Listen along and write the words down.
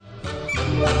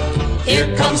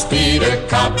Here comes Peter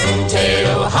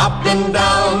Cottontail, hopping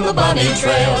down the bunny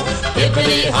trail.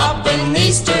 Hippity-hoppin',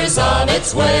 Easter's on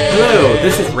its way. Hello,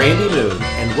 this is Randy Moon,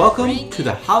 and welcome to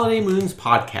the Holiday Moons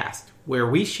podcast, where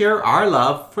we share our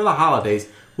love for the holidays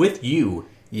with you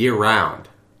year-round.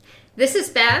 This is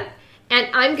Bev, and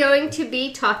I'm going to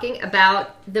be talking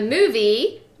about the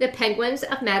movie, The Penguins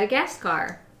of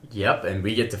Madagascar. Yep, and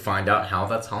we get to find out how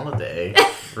that's holiday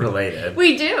related.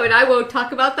 We do, and I will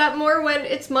talk about that more when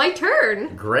it's my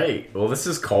turn. Great. Well, this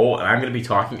is Cole, and I'm going to be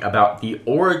talking about the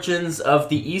origins of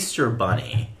the Easter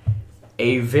Bunny.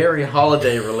 A very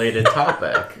holiday-related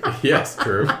topic. Yes,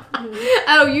 true.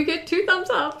 Oh, you get 2 thumbs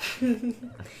up.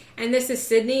 And this is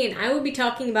Sydney, and I will be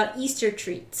talking about Easter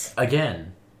treats.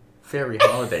 Again, very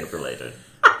holiday-related.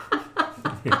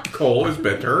 Cole is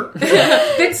bitter.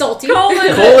 Bit salty. Cole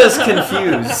is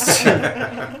confused.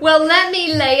 Well, let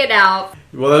me lay it out.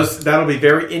 Well, that'll be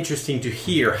very interesting to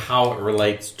hear how it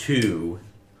relates to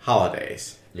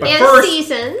holidays. And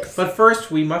seasons. But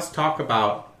first, we must talk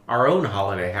about our own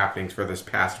holiday happenings for this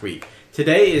past week.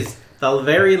 Today is the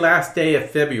very last day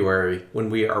of February when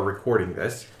we are recording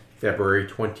this, February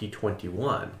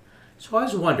 2021. So I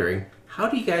was wondering, how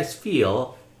do you guys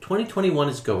feel 2021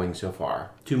 is going so far,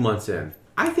 2 months in?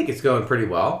 I think it's going pretty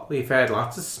well. We've had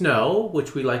lots of snow,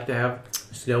 which we like to have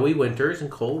snowy winters and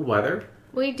cold weather.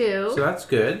 We do. So that's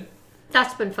good.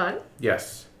 That's been fun.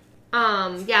 Yes.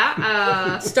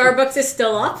 Starbucks is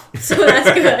still up, so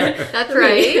that's good. That's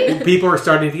right. People are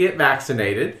starting to get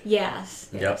vaccinated. Yes.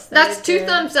 Yep. That's 2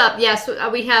 thumbs up. Yes,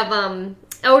 we have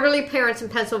elderly parents in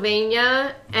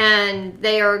Pennsylvania, and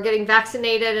they are getting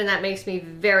vaccinated, and that makes me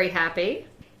very happy.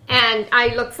 And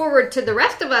I look forward to the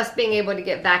rest of us being able to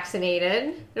get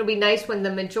vaccinated. It'll be nice when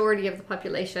the majority of the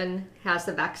population has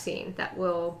the vaccine. That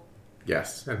will...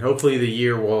 Yes, and hopefully the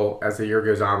year will, as the year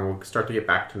goes on, we'll start to get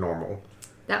back to normal.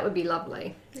 That would be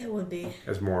lovely. It would be.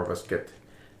 As more of us get.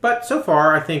 But so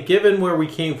far, I think, given where we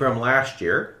came from last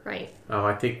year, right?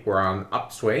 I think we're on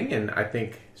upswing, and I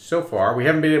think so far, we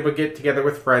haven't been able to get together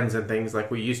with friends and things like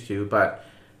we used to, but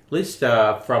at least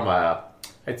from a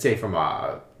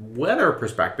weather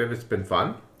perspective, it's been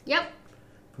fun. Yep.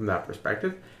 From that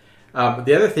perspective.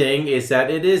 The other thing is that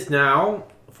it is now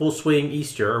full swing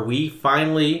Easter. We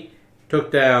finally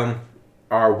took down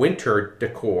our winter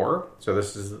decor. So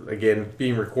this is, again,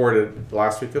 being recorded the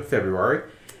last week of February.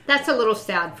 That's a little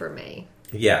sad for me.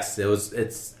 Yes,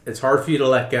 it's hard for you to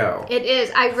let go. It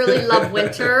is. I really love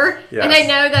winter. Yes. And I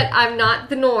know that I'm not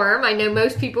the norm. I know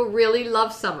most people really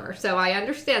love summer. So I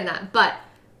understand that. But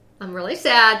I'm really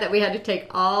sad that we had to take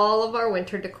all of our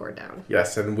winter decor down.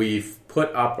 Yes, and we've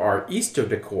put up our Easter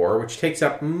decor, which takes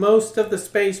up most of the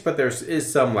space, but there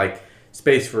is some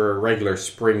space for regular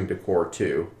spring decor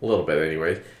too. A little bit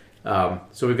anyways.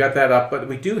 So we've got that up, but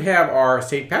we do have our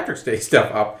St. Patrick's Day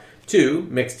stuff up too,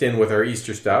 mixed in with our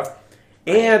Easter stuff.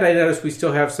 And I noticed we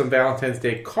still have some Valentine's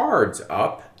Day cards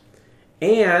up.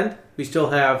 And we still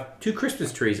have 2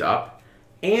 Christmas trees up.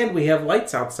 And we have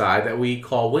lights outside that we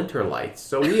call winter lights.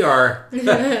 So we are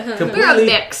completely, we're a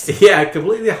mix. Yeah,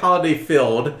 completely holiday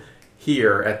filled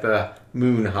here at the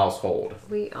Moon household.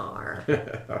 We are.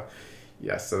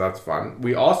 Yes, so that's fun.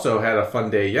 We also had a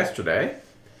fun day yesterday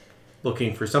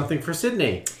looking for something for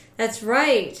Sydney. That's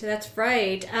right.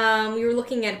 We were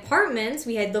looking at apartments.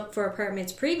 We had looked for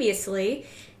apartments previously.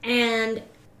 And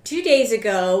 2 days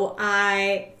ago,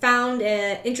 I found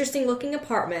an interesting looking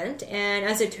apartment. And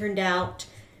as it turned out,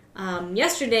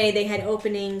 yesterday they had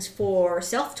openings for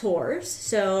self-tours.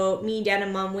 So me, Dad,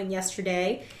 and Mom went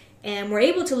yesterday and were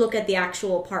able to look at the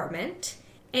actual apartment.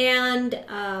 And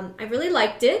I really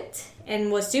liked it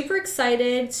and was super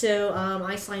excited, so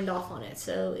I signed off on it.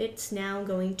 So it's now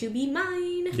going to be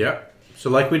mine. Yep.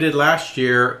 So like we did last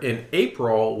year in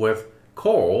April with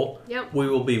Cole, Yep. We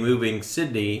will be moving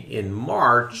Sydney in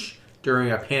March during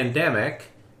a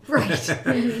pandemic. Right.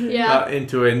 Yeah.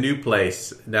 Into a new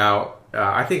place. Now,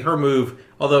 I think her move,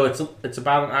 although it's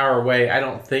about an hour away, I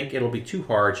don't think it'll be too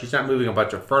hard. She's not moving a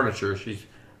bunch of furniture. She's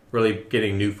really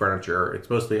getting new furniture. It's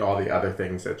mostly all the other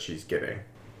things that she's getting.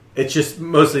 It's just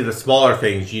mostly the smaller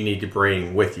things you need to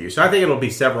bring with you. So I think it'll be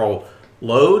several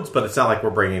loads, but it's not like we're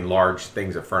bringing large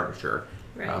things of furniture.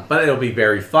 Right. But it'll be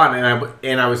very fun.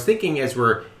 And I was thinking as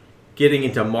we're getting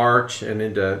into March and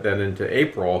into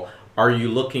April, are you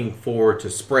looking forward to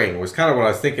spring? Was kind of what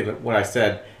I was thinking when I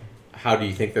said, how do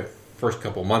you think the first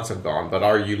couple months have gone? But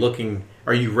are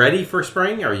you ready for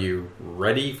spring? Are you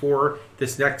ready for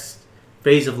this next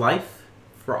phase of life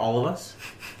for all of us?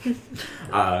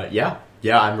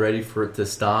 Yeah, I'm ready for it to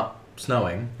stop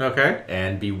snowing. Okay.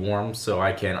 And be warm so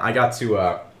I got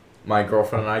to, my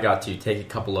girlfriend and I got to take a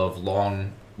couple of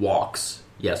long walks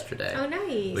yesterday. Oh,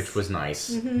 nice. Which was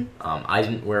nice. Mm-hmm. I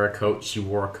didn't wear a coat. She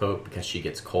wore a coat because she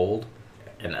gets cold,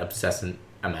 an obsessive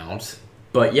amount.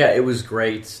 But yeah, it was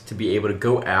great to be able to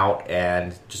go out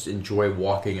and just enjoy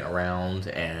walking around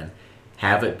and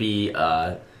have it be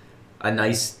a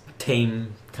nice,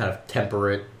 tame, kind of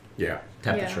temperate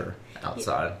temperature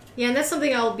outside. Yeah, and that's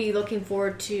something I'll be looking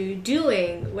forward to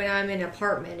doing when I'm in an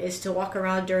apartment, is to walk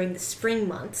around during the spring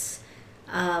months.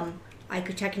 I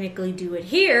could technically do it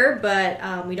here,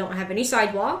 but we don't have any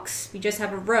sidewalks. We just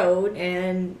have a road,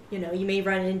 and you may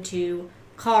run into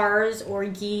cars or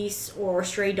geese or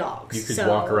stray dogs. You could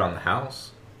walk around the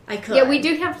house. I could. Yeah, we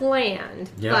do have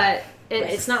land, but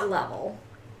it's not level.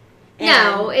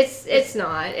 No, it's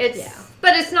not.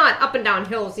 But it's not up and down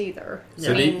hills either.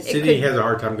 City has a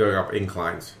hard time going up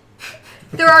inclines.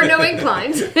 There are no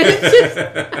inclines.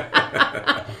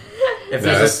 If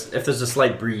there's a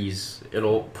slight breeze,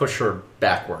 it'll push her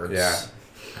backwards. Yeah.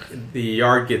 The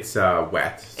yard gets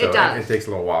wet, so It does. it takes a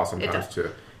little while sometimes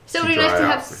to. So it'd be nice to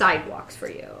have sidewalks for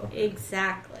you.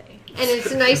 Exactly. And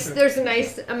it's a nice. There's a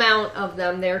nice amount of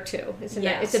them there too. It's a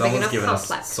big Someone's enough giving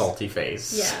complex. us salty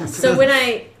face. Yeah. So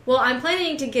I'm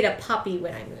planning to get a puppy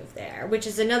when I move there, which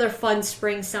is another fun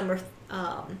summer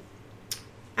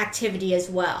activity as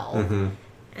well. Mm-hmm.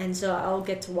 And so I'll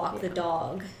get to walk the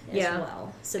dog as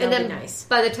well. So and that'll then be nice.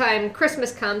 by the time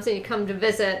Christmas comes and you come to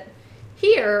visit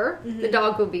here, the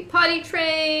dog will be potty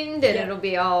trained and it'll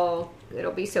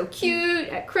be so cute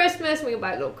at Christmas. We can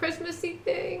buy little Christmassy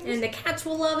things. And the cats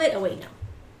will love it. Oh, wait,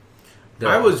 no.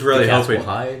 I was really the cats hoping will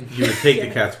hide. you would take the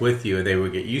cats with you and they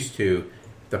would get used to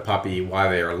the puppy while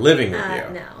they are living with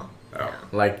you. No. Oh.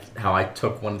 Like how I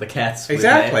took one of the cats. with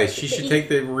Exactly. me. She should take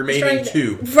the remaining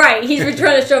two. Right. He's been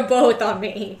trying to show both on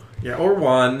me. Yeah, or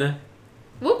one.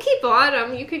 We'll keep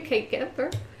Autumn. You could take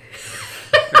Gipper.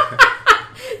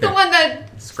 The one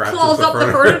that Scratches claws up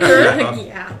the furniture.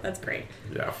 Yeah, that's great.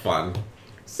 Yeah, fun.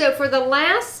 So for my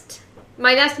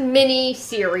last mini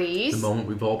series, The moment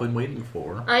we've all been waiting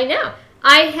for. I know.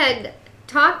 I had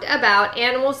talked about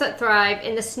animals that thrive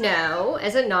in the snow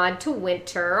as a nod to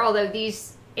winter, although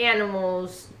these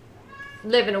animals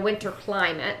live in a winter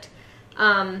climate.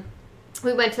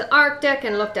 We went to the Arctic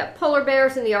and looked at polar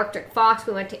bears and the Arctic fox.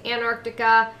 We went to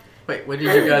Antarctica. Wait, when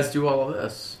did you guys do all of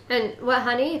this? And what,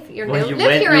 honey? If you Well, don't you live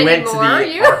went here to anymore,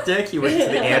 the Arctic, you went to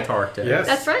the Antarctic. Yes.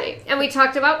 That's right. And we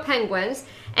talked about penguins.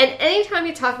 And anytime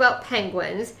you talk about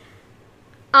penguins,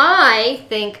 I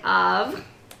think of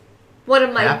one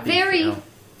of my Happy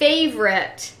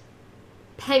favorite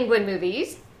penguin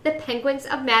movies, The Penguins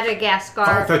of Madagascar. Oh,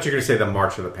 I thought you were going to say the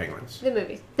March of the Penguins. The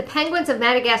movies. The Penguins of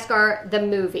Madagascar, the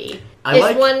movie. I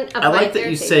like my that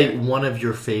you favorite. say one of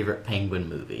your favorite penguin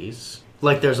movies.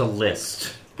 Like there's a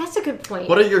list. That's a good point.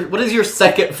 What is your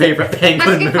second favorite penguin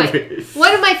That's a good movie? point.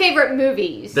 One of my favorite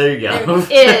movies. There you go.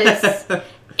 Is.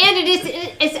 And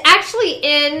it's actually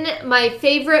in my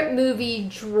favorite movie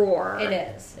drawer. It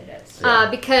is.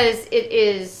 Because it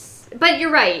is. But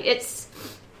you're right. It's,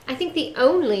 I think, the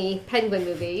only penguin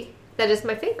movie that is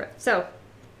my favorite. So,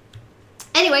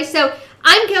 anyway,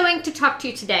 I'm going to talk to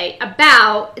you today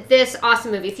about this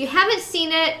awesome movie. If you haven't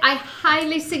seen it, I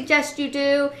highly suggest you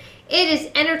do. It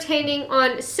is entertaining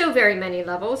on so very many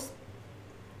levels.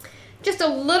 Just a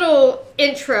little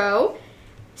intro.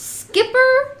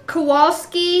 Skipper,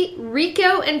 Kowalski,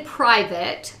 Rico, and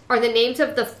Private are the names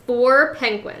of the 4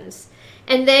 penguins.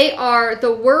 And they are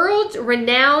the world's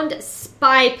renowned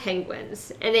spy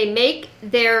penguins. And they make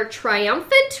their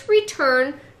triumphant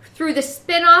return through the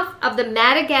spin-off of the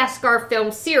Madagascar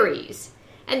film series.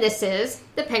 And this is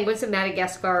The Penguins of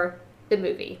Madagascar, the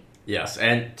movie. Yes,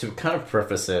 and to kind of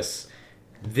preface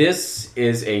this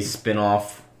is a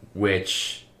spin-off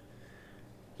which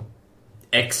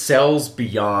excels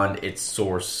beyond its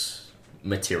source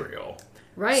material.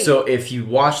 Right. So if you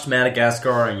watched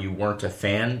Madagascar and you weren't a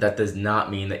fan, that does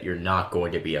not mean that you're not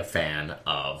going to be a fan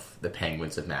of The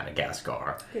Penguins of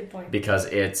Madagascar. Good point. Because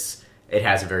it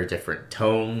has a very different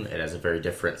tone, it has a very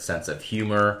different sense of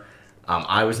humor.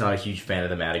 I was not a huge fan of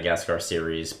the Madagascar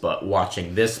series, but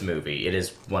watching this movie, it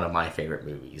is one of my favorite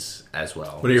movies as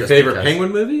well. What are your favorite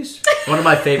penguin movies? One of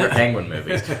my favorite penguin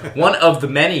movies. One of the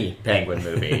many penguin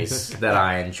movies that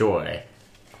I enjoy.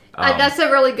 That's a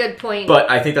really good point.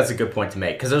 But I think that's a good point to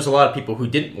make, because there's a lot of people who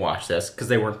didn't watch this because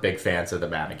they weren't big fans of the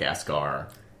Madagascar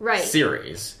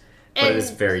series. But it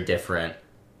is very different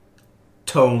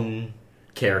tone,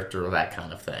 character, that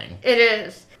kind of thing. It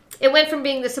is. It went from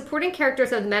being the supporting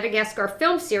characters of the Madagascar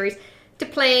film series to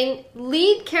playing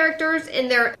lead characters in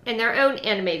their own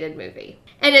animated movie.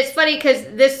 And it's funny because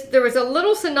there was a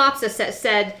little synopsis that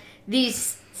said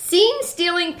these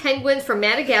Scene-stealing penguins from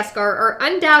Madagascar are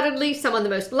undoubtedly some of the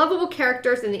most lovable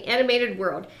characters in the animated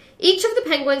world. Each of the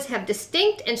penguins have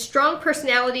distinct and strong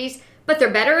personalities, but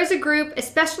they're better as a group,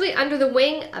 especially under the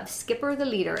wing of Skipper the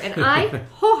leader. And I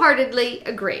wholeheartedly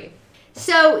agree.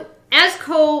 So, as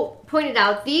Cole pointed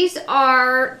out, these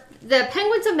are the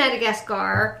penguins of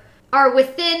Madagascar are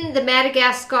within the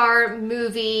Madagascar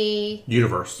movie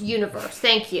Universe.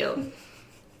 Thank you.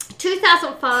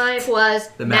 2005 was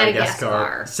The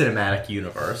Madagascar Cinematic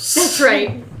Universe. That's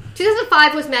right.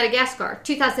 2005 was Madagascar.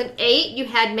 2008, you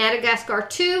had Madagascar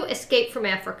 2, Escape from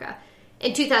Africa.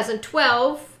 In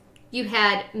 2012, you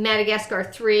had Madagascar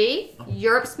 3,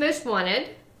 Europe's Most Wanted.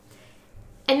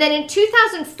 And then in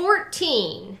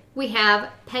 2014, we have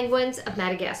Penguins of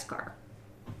Madagascar.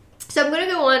 So I'm going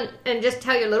to go on and just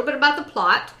tell you a little bit about the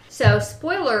plot. So,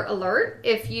 spoiler alert,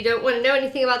 if you don't want to know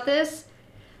anything about this,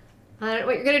 I don't know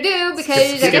what you're going to do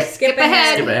because I guess skip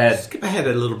ahead. Skip ahead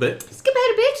a little bit. Skip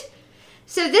ahead a bit.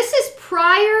 So this is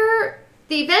the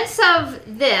events of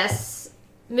this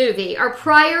movie are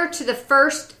prior to the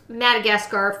first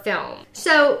Madagascar film.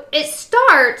 So it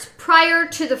starts prior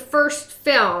to the first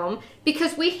film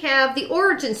because we have the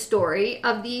origin story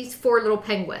of these 4 little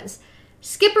penguins.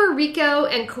 Skipper, Rico,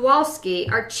 and Kowalski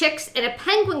are chicks in a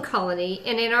penguin colony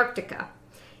in Antarctica.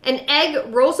 An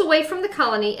egg rolls away from the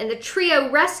colony, and the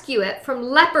trio rescue it from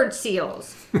leopard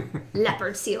seals.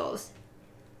 Leopard seals.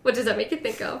 What does that make you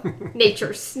think of?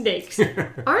 Nature snakes.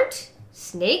 Aren't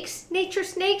snakes nature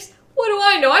snakes? What do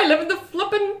I know? I live in the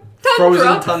flippin'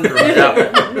 tundra. Frozen tundra.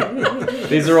 Yep.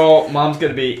 These are all, Mom's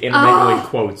going to be intermingling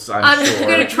quotes, I'm sure. I'm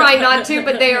going to try not to,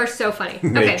 but they are so funny. Okay.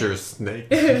 Nature snakes.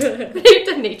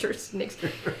 The nature snakes.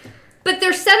 But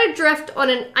they're set adrift on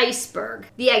an iceberg.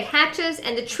 The egg hatches,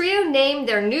 and the trio name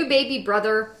their new baby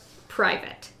brother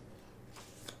Private.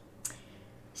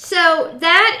 So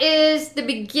that is the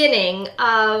beginning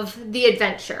of the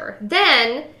adventure.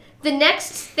 Then the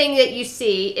next thing that you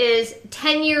see is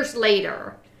 10 years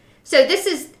later. So this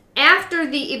is after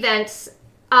the events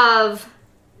of,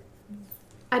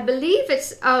 I believe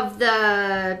it's of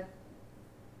the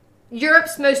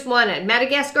Europe's Most Wanted.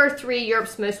 Madagascar 3,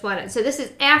 Europe's Most Wanted. So this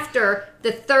is after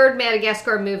the third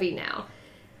Madagascar movie now.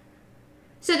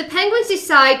 So the penguins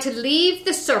decide to leave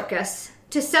the circus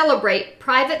to celebrate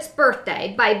Private's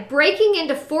birthday by breaking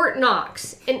into Fort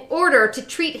Knox in order to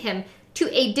treat him to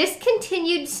a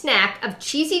discontinued snack of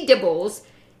cheesy dibbles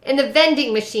in the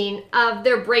vending machine of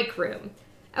their break room.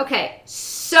 Okay,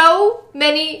 so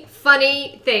many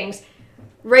funny things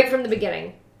right from the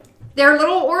beginning. Their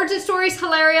little origin story is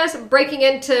hilarious. Breaking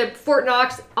into Fort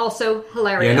Knox, also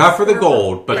hilarious. Yeah, not for the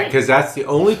gold, but because that's the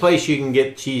only place you can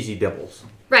get cheesy dibbles.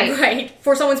 Right.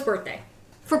 For someone's birthday.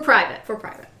 For Private.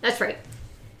 That's right.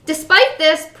 Despite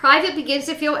this, Private begins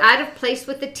to feel out of place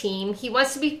with the team. He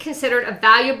wants to be considered a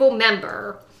valuable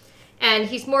member, and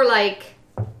he's more like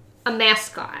a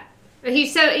mascot.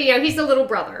 He's so he's the little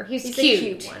brother. He's cute. The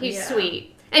cute one, he's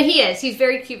sweet, and he is. He's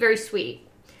very cute, very sweet.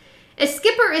 As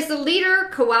Skipper is the leader,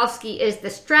 Kowalski is the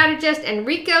strategist, and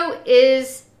Rico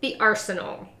is the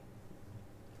arsenal.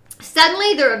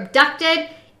 Suddenly, they're abducted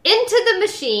into the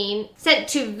machine, sent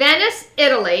to Venice,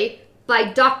 Italy,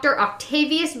 by Dr.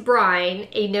 Octavius Brine,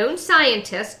 a known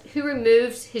scientist who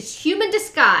removes his human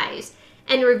disguise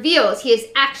and reveals he is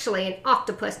actually an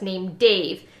octopus named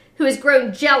Dave, who has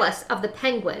grown jealous of the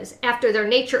penguins after their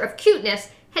nature of cuteness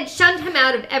had shunned him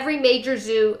out of every major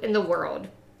zoo in the world.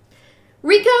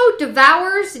 Rico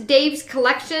devours Dave's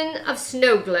collection of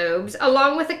snow globes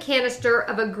along with a canister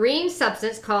of a green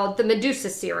substance called the Medusa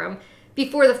Serum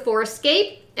before the 4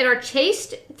 escape and are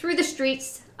chased through the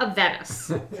streets of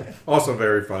Venice. Also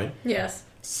very funny. Yes.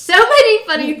 So many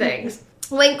funny things.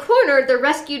 When cornered, they're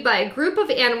rescued by a group of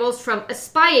animals from a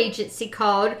spy agency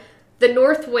called the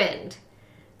North Wind.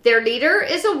 Their leader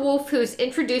is a wolf who's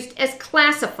introduced as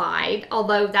classified,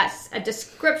 although that's a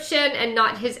description and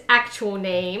not his actual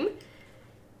name.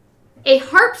 A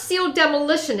harp seal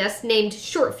demolitionist named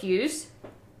Shortfuse,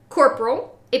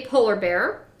 Corporal, a polar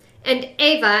bear, and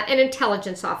Ava, an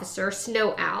intelligence officer,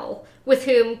 Snow Owl, with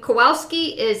whom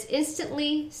Kowalski is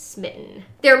instantly smitten.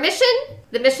 Their mission,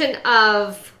 the mission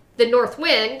of the North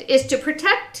Wind, is to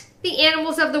protect the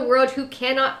animals of the world who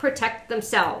cannot protect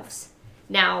themselves.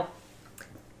 Now,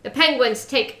 the penguins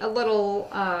take a little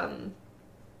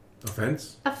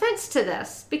offense to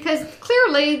this, because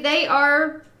clearly they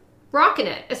are rocking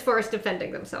it as far as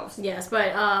defending themselves. Yes,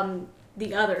 but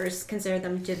the others consider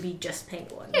them to be just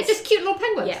penguins. Yeah, just cute little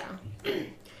penguins. Yeah.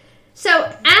 So,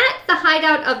 at the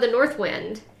hideout of the North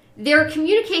Wind, Their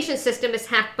communication system is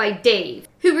hacked by Dave,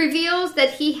 who reveals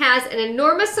that he has an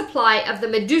enormous supply of the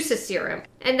Medusa serum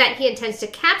and that he intends to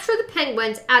capture the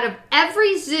penguins out of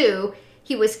every zoo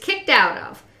he was kicked out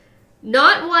of.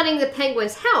 Not wanting the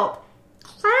penguins' help,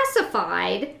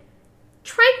 Classified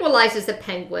tranquilizes the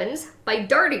penguins by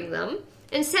darting them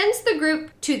and sends the group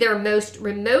to their most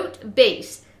remote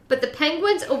base, but the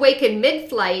penguins awaken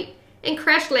mid-flight and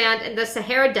crash land in the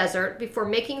Sahara Desert before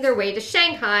making their way to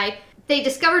Shanghai. They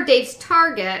discover Dave's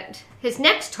target, his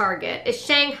next target, is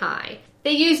Shanghai.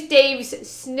 They use Dave's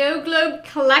snow globe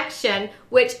collection,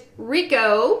 which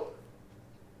Rico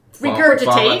regurgitates.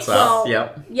 Vomits up. Well,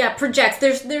 Yep. Yeah, projects.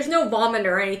 There's no vomit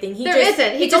or anything. There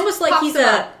isn't. He It's just almost like pops he's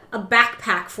them a up.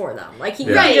 backpack for them. Like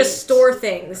he Right. can just store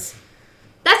things.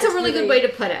 That's a It's really good really- way to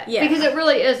put it. Yeah. Because it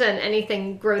really isn't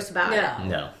anything gross about it. No.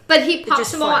 No. But he pops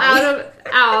just them all funny.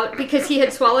 out because he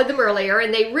had swallowed them earlier,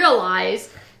 and they realize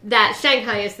that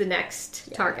Shanghai is the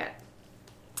next target.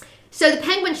 So the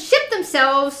penguins ship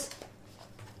themselves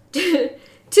to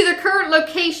their current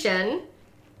location.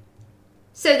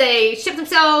 So they ship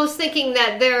themselves thinking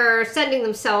that they're sending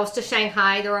themselves to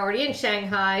Shanghai. They're already in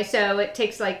Shanghai, so it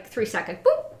takes like 3 seconds.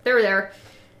 Boop, they're there.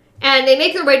 And they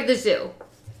make their way to the zoo.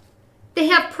 They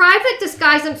have Private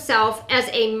disguise himself as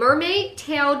a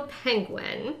mermaid-tailed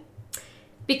penguin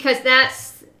because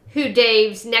that's who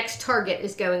Dave's next target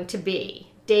is going to be.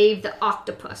 Dave the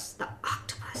octopus. The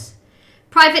octopus.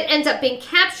 Private ends up being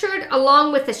captured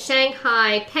along with the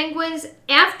Shanghai penguins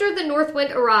after the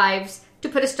Northwind arrives to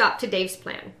put a stop to Dave's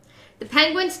plan. The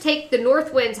penguins take the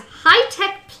Northwind's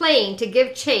high-tech plane to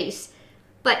give chase,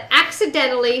 but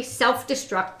accidentally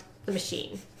self-destruct the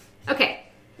machine. Okay.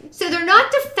 So they're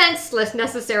not defenseless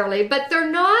necessarily, but they're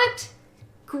not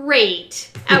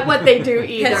great at what they do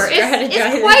either. It's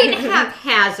strategizing. quite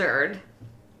haphazard.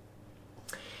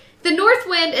 The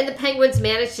Northwind and the penguins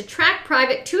manage to track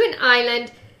Private to an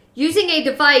island using a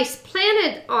device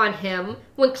planted on him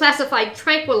when Classified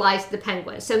tranquilized the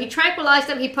penguins. So he tranquilized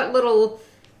them, he put little,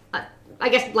 I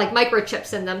guess, like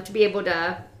microchips in them to be able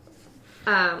to...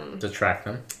 To track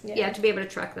them. to be able to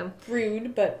track them.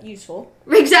 Rude, but useful.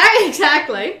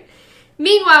 Exactly.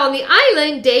 Meanwhile, on the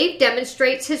island, Dave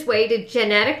demonstrates his way to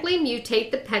genetically mutate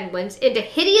the penguins into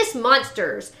hideous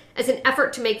monsters as an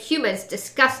effort to make humans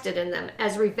disgusted in them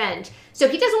as revenge. So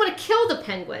he doesn't want to kill the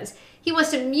penguins. He wants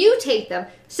to mutate them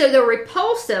so they're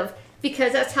repulsive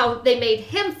because that's how they made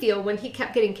him feel when he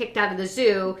kept getting kicked out of the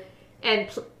zoo and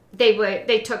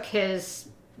they took his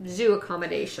zoo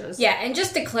accommodations. Yeah, and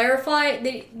just to clarify,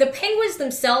 the penguins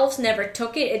themselves never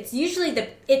took it. It's usually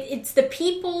it's the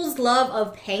people's love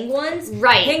of penguins.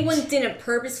 Right. Penguins didn't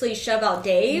purposely shove out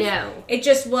Dave. No. It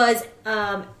just was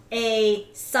a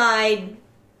side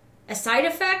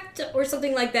effect or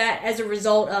something like that as a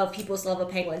result of people's love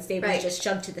of penguins. Dave Right. was just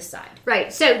shoved to the side.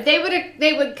 Right. So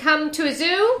they would come to a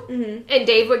zoo and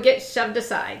Dave would get shoved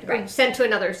aside or Right. sent to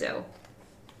another zoo.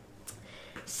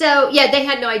 So, yeah, they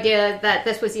had no idea that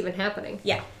this was even happening.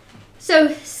 Yeah.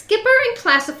 So, Skipper and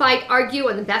Classified argue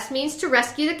on the best means to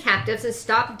rescue the captives and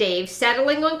stop Dave,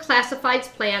 settling on Classified's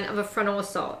plan of a frontal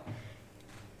assault.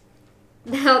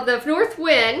 Now, the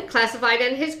Northwind, Classified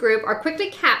and his group, are quickly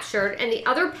captured, and the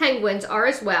other penguins are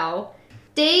as well.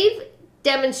 Dave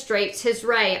demonstrates his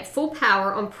ray at full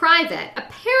power on Private,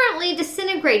 apparently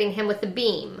disintegrating him with the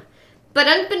beam. But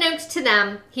unbeknownst to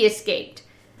them, he escaped.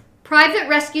 Private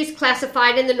rescues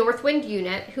Classified in the Northwind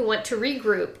unit, who want to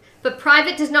regroup, but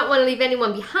Private does not want to leave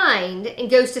anyone behind and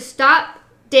goes to stop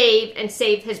Dave and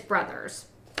save his brothers.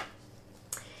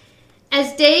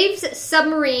 As Dave's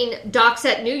submarine docks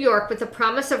at New York with the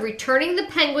promise of returning the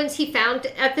penguins he found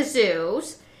at the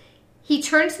zoos, he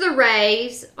turns the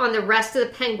rays on the rest of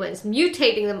the penguins,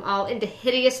 mutating them all into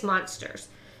hideous monsters.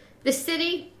 The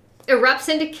city erupts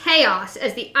into chaos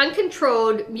as the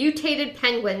uncontrolled, mutated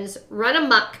penguins run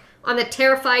amok on the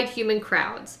terrified human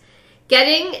crowds.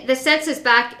 Getting the senses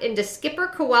back into Skipper,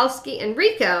 Kowalski, and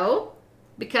Rico,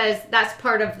 because that's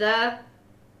part of the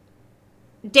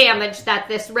damage that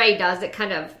this ray does. It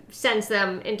kind of sends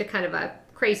them into kind of a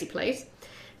crazy place.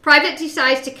 Private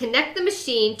decides to connect the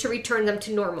machine to return them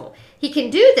to normal. He can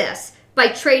do this by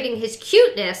trading his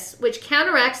cuteness, which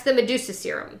counteracts the Medusa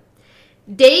serum.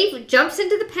 Dave jumps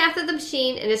into the path of the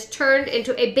machine and is turned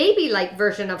into a baby-like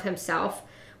version of himself,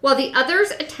 while the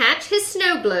others attach his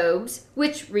snow globes,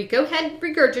 which Rico had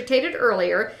regurgitated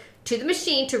earlier, to the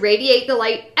machine to radiate the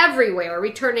light everywhere,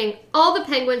 returning all the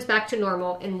penguins back to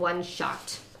normal in one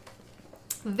shot.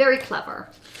 Very clever.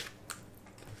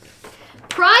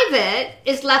 Private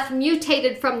is left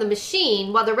mutated from the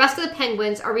machine, while the rest of the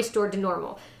penguins are restored to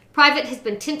normal. Private has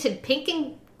been tinted pink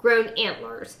and grown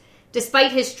antlers.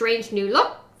 Despite his strange new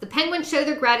look, The Penguins show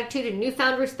their gratitude and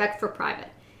newfound respect for Private.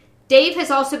 Dave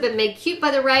has also been made cute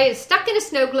by the Ray and stuck in a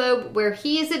snow globe where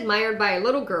he is admired by a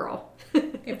little girl.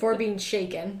 Before being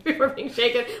shaken. Before being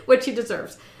shaken, which he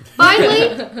deserves.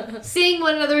 Finally, seeing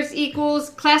one another's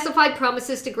equals, Classified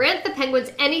promises to grant the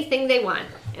Penguins anything they want.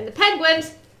 And the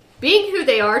Penguins, being who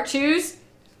they are, choose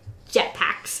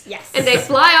jetpacks. Yes. And they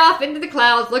fly off into the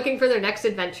clouds looking for their next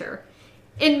adventure.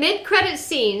 In mid-credit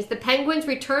scenes, the Penguins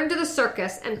return to the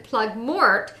circus and plug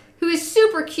Mort, who is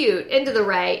super cute, into the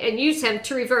Ray and use him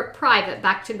to revert Private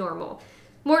back to normal.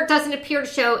 Mort doesn't appear to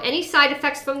show any side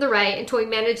effects from the Ray until he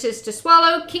manages to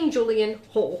swallow King Julian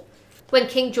whole, when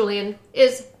King Julian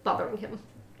is bothering him.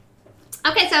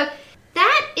 Okay, so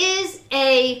that is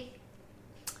a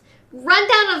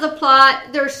rundown of the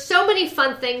plot. There's so many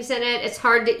fun things in it, it's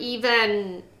hard to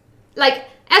even... Like,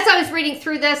 as I was reading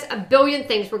through this, a billion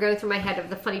things were going through my head of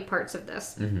the funny parts of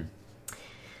this. Mm-hmm.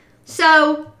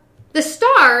 So, the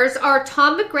stars are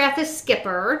Tom McGrath as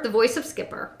Skipper, the voice of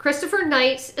Skipper, Christopher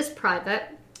Knights as Private,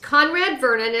 Conrad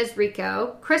Vernon as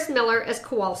Rico, Chris Miller as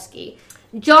Kowalski,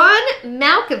 John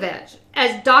Malkovich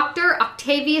as Dr.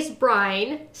 Octavius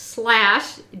Brine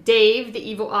 / Dave the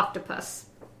Evil Octopus.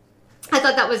 I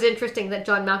thought that was interesting that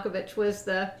John Malkovich was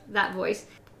that voice.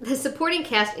 The supporting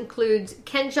cast includes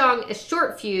Ken Jeong as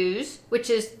Short Fuse, which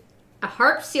is a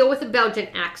harp seal with a Belgian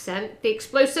accent, the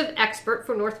explosive expert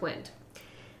for Northwind.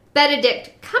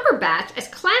 Benedict Cumberbatch as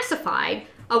Classified,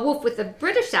 a wolf with a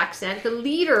British accent, the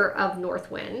leader of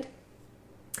Northwind.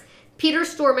 Peter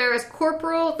Stormare as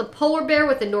Corporal, the polar bear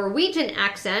with a Norwegian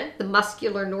accent, the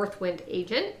muscular Northwind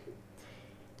agent.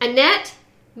 Annette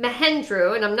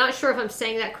Mahendru, and I'm not sure if I'm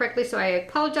saying that correctly, so I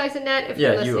apologize, Annette, if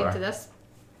you're listening to this,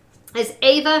 as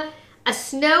Ava, a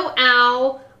snow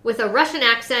owl with a Russian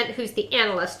accent who's the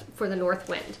analyst for the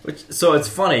Northwind. So it's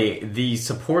funny, the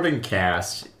supporting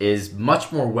cast is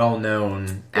much more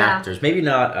well-known actors. Maybe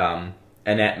not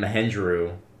Annette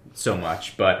Mahendru so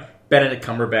much, but Benedict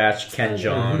Cumberbatch, Ken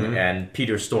Jeong, and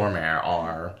Peter Stormare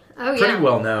are pretty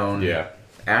well-known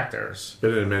actors.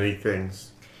 Been in many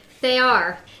things. They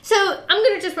are. So I'm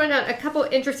going to just run down a couple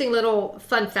interesting little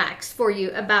fun facts for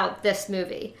you about this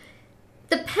movie.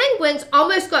 The Penguins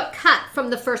almost got cut from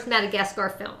the first Madagascar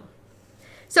film.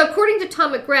 So according to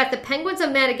Tom McGrath, the Penguins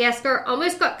of Madagascar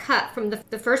almost got cut from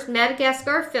the first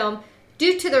Madagascar film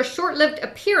due to their short-lived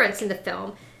appearance in the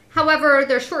film. However,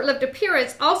 their short-lived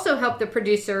appearance also helped the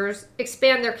producers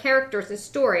expand their characters and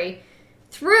story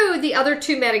through the other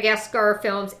two Madagascar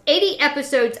films, 80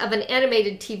 episodes of an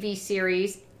animated TV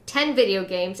series, 10 video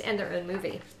games, and their own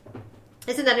movie.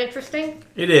 Isn't that interesting?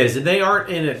 It is, and they aren't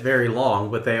in it very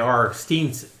long, but they are a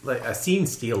scene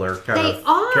stealer kind of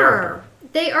character.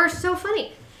 They are so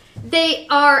funny. They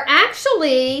are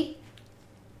actually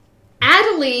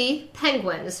Adelie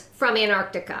penguins from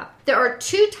Antarctica. There are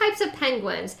two types of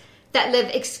penguins that live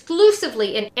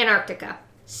exclusively in Antarctica.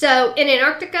 So in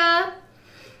Antarctica,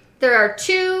 there are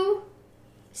two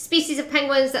species of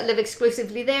penguins that live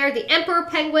exclusively there, the emperor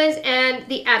penguins and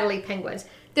the Adelie penguins.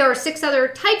 There are 6 other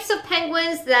types of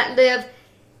penguins that live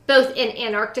both in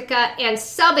Antarctica and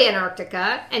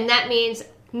subantarctica, and that means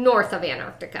north of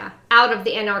Antarctica, out of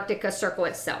the Antarctica Circle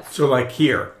itself. So like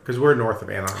here, because we're north of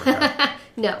Antarctica.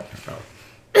 No.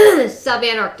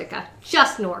 Subantarctica,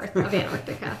 just north of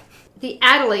Antarctica. The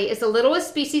Adelie is the littlest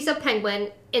species of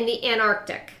penguin in the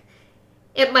Antarctic.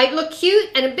 It might look cute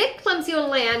and a bit clumsy on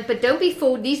land, but don't be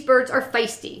fooled, these birds are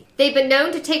feisty. They've been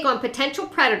known to take on potential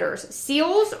predators,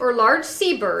 seals or large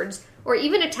seabirds, or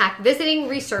even attack visiting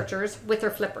researchers with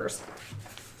their flippers.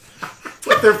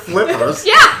 With their flippers?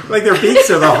 Yeah! Like their beaks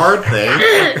are the hard thing.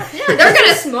 Yeah, they're kind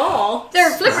of small.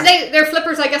 Their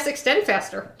flippers, I guess, extend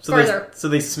faster. Farther. So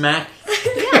they smack.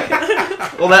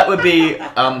 Well, that would be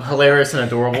hilarious and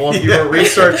adorable if you were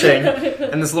researching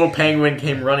and this little penguin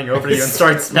came running over to you and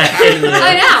started smacking you.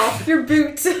 I know. Your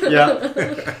boots. Yeah.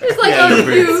 It's like, oh,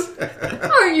 you.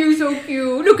 Aren't you so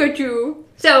cute? Look at you.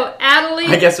 So, Adelie.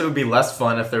 I guess it would be less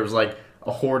fun if there was like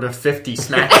a horde of 50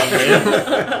 smacking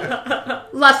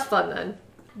you. Less fun then.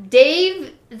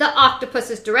 Dave the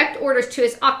Octopus's direct orders to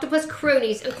his octopus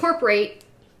cronies incorporate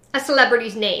a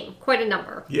celebrity's name. Quite a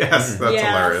number. Yes, that's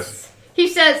hilarious. He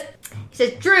says,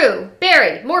 Drew,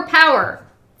 Barry, more power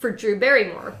for Drew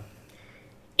Barrymore.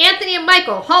 Anthony and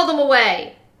Michael, haul them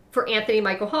away for Anthony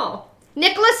Michael Hall.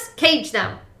 Nicholas, cage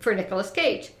them for Nicholas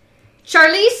Cage.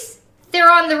 Charlize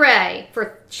Theron the Ray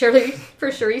for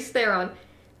Charlize Theron.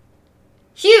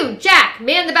 Hugh, Jack,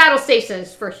 man the battle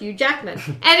stations for Hugh Jackman.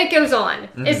 And it goes on.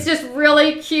 It's just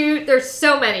really cute. There's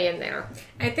so many in there.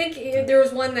 I think there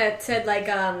was one that said like,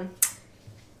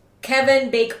 Kevin,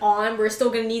 bake on. We're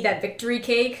still going to need that victory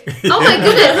cake. Oh my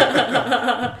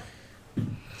goodness.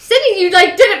 sitting. You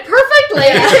like did it perfectly.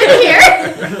 You're sitting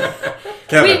here.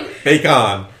 Kevin, bake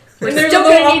on. And there's a still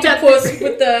little gonna need that octopus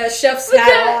with the chef's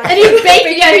hat on. And he's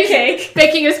baking, the cake.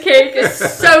 baking his cake is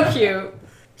so cute.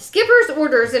 Skipper's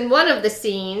orders in one of the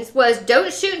scenes was,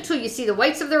 "Don't shoot until you see the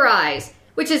whites of their eyes,"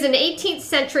 which is an 18th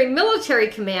century military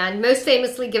command most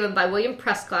famously given by William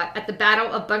Prescott at the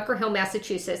Battle of Bunker Hill,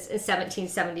 Massachusetts in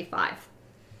 1775.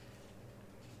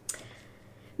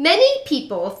 Many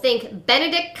people think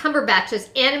Benedict Cumberbatch's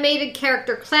animated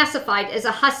character classified as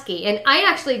a husky, and I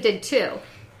actually did too.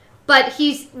 But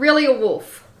he's really a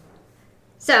wolf.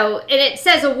 So, and it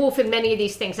says a wolf in many of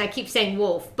these things. I keep saying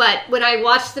wolf, but when I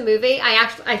watched the movie,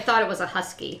 I thought it was a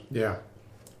husky. Yeah.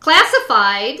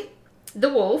 Classified, the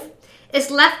wolf, is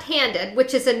left-handed,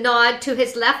 which is a nod to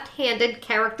his left-handed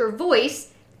character voice,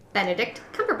 Benedict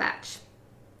Cumberbatch.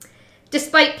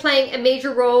 Despite playing a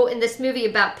major role in this movie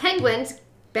about penguins,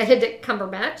 Benedict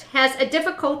Cumberbatch has a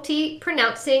difficulty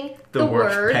pronouncing the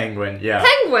word penguin. Yeah.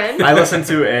 penguin. I listened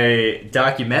to a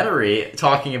documentary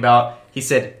talking about, he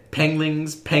said,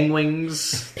 penguins. Penguin.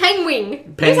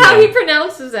 Penguin. That's how he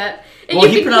pronounces it. And Well, you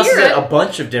he can pronounces hear it a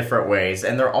bunch of different ways,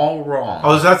 and they're all wrong.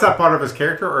 Oh, so that's not part of his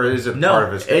character, or is it part of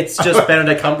No, his character? it's just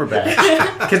Benedict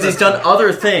Cumberbatch. Because he's done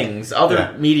other things,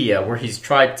 other media, where he's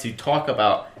tried to talk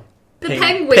about The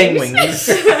penguins. penguins.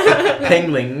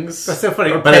 That's so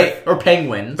funny. Or, But or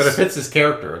penguins. But it fits his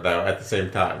character, though, at the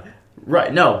same time.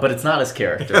 Right, no, but it's not his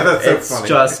character. That's so it's funny.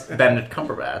 just Benedict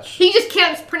Cumberbatch. He just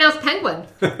can't pronounce penguin.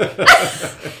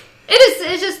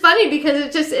 It's just funny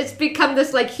because it's become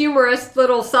this like humorous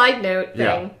little side note thing.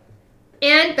 Yeah.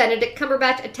 And Benedict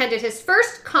Cumberbatch attended his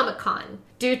first Comic-Con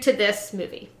due to this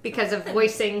movie because of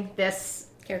voicing this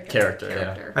Character,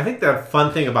 yeah. I think the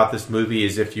fun thing about this movie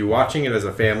is if you're watching it as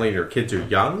a family and your kids are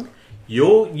young,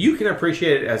 you can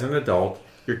appreciate it as an adult.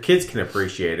 Your kids can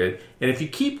appreciate it. And if you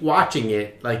keep watching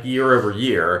it like year over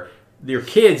year, your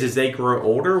kids, as they grow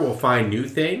older, will find new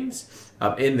things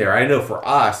in there. I know for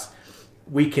us,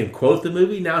 we can quote the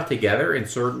movie now together in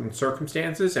certain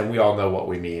circumstances, and we all know what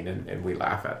we mean, and we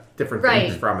laugh at different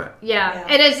things from it. Yeah.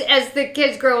 And as the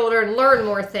kids grow older and learn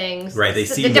more things, Right, they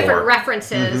see the different more.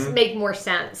 references make more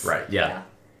sense. Right. Yeah.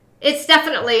 It's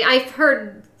definitely, I've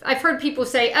heard people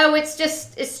say, "Oh, it's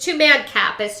too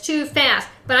madcap, it's too fast,"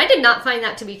 but I did not find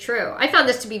that to be true. I found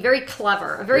this to be very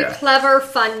clever, a very clever,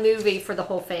 fun movie for the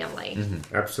whole family.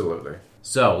 Mm-hmm. Absolutely.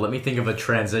 So, let me think of a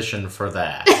transition for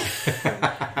that.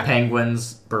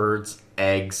 Penguins, birds,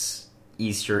 eggs,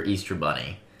 Easter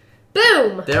Bunny.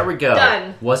 Boom! There we go.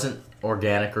 Done. Wasn't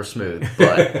organic or smooth,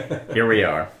 but here we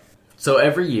are. So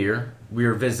every year, we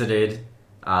are visited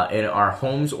in our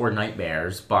homes or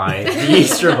nightmares by the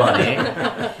Easter Bunny.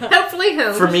 Hopefully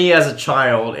home. For me as a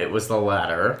child, it was the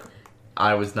latter.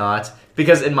 I was not.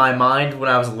 Because in my mind,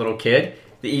 when I was a little kid,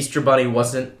 the Easter Bunny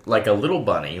wasn't like a little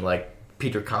bunny, like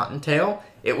Peter Cottontail.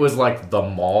 It was like the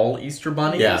mall Easter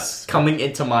Bunny coming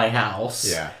into my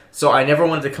house. Yeah. So I never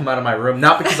wanted to come out of my room,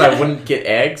 not because I wouldn't get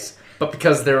eggs, but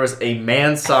because there was a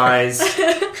man-sized,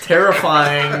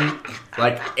 terrifying,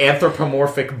 like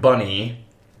anthropomorphic bunny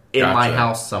in my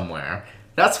house somewhere.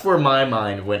 That's where my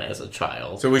mind went as a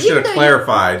child. So we should have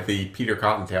clarified the Peter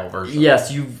Cottontail version.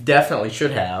 Yes, you definitely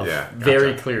should have. Yeah,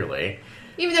 Very clearly.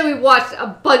 Even though we watched a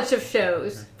bunch of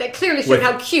shows that clearly showed With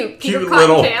how cute Peter Cute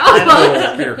little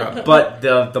Cottontail. Peter Cottontail. But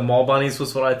the mall bunnies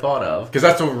was what I thought of. Because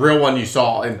that's the real one you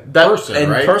saw in That, person, in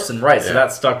right? person, right. So Yeah.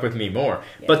 that stuck with me more.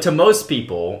 Yeah. But to most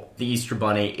people, the Easter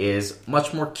Bunny is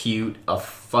much more cute, a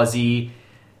fuzzy,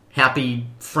 happy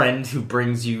friend who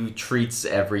brings you treats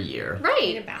every year. In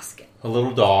Right. a basket. A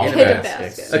little dog. In a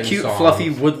basket. A cute,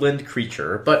 fluffy woodland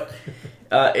creature. But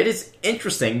it is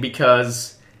interesting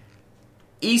because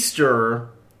Easter,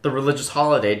 the religious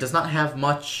holiday, does not have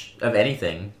much of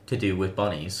anything to do with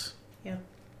bunnies. Yeah.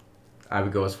 I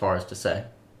would go as far as to say.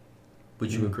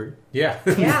 Would you agree? Yeah.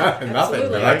 Yeah, Nothing absolutely.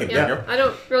 that I can think Yeah. of. I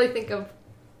don't really think of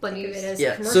bunnies. It is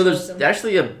Yeah, so there's commercialism.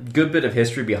 actually a good bit of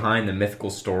history behind the mythical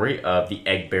story of the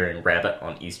egg-bearing rabbit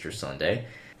on Easter Sunday.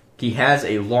 He has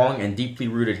a long and deeply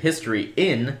rooted history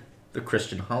in the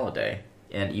Christian holiday,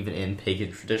 and even in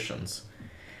pagan traditions.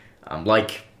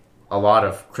 Like a lot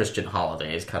of Christian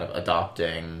holidays, kind of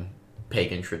adopting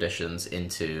pagan traditions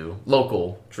into,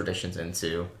 local traditions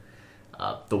into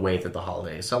the way that the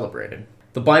holiday is celebrated.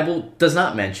 The Bible does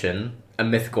not mention a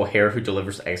mythical hare who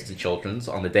delivers eggs to children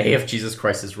on the day of Jesus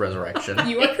Christ's resurrection.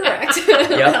 You are correct.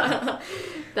 Yep.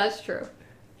 That's true.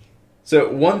 So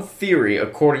one theory,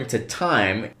 according to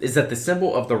Time, is that the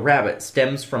symbol of the rabbit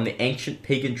stems from the ancient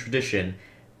pagan tradition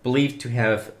believed to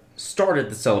have started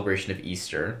the celebration of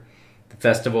Easter, the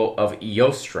festival of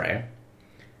Eostre,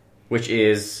 which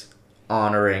is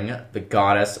honoring the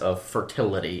goddess of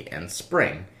fertility and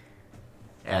spring.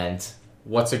 And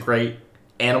what's a great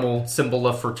animal symbol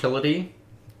of fertility?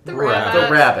 The The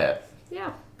rabbit. rabbit.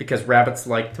 Yeah. Because rabbits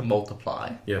like to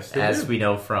multiply. Yes, they As do. we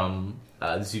know from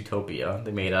Zootopia.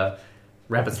 They made a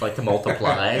rabbits like to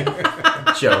multiply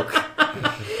joke.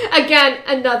 Again,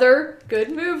 another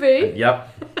good movie.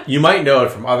 Yep. You might know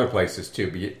it from other places too,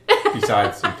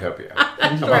 besides Utopia.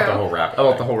 About the whole rabbit.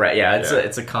 About the whole rat. Yeah, Yeah.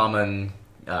 it's a common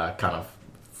kind of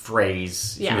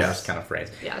phrase. Yes. Humorous kind of phrase.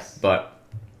 Yes. But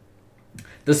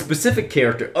the specific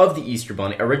character of the Easter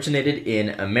Bunny originated in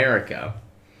America.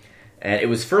 And it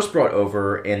was first brought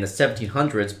over in the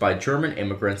 1700s by German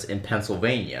immigrants in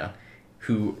Pennsylvania,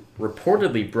 who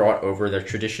reportedly brought over their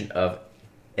tradition of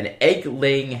an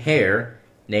egg-laying hare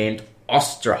named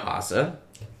Osterhase,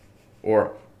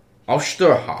 or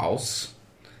Osterhaus.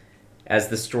 As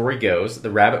the story goes, the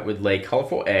rabbit would lay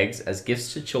colorful eggs as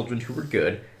gifts to children who were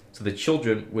good, so the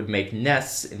children would make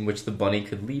nests in which the bunny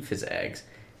could leave his eggs,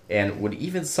 and would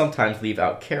even sometimes leave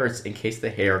out carrots in case the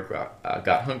hare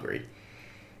got hungry.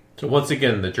 So once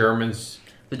again, the Germans,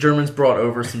 The Germans brought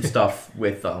over some stuff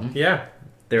with them. yeah,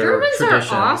 Their Germans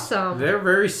traditions. are awesome. they're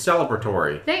very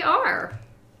celebratory. They are.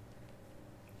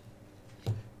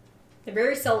 They're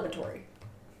very celebratory.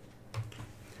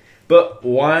 But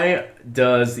why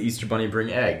does the Easter Bunny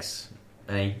bring eggs?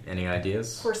 Any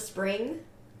ideas? For spring.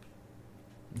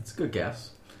 It's a good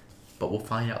guess. But we'll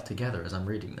find out together as I'm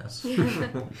reading this.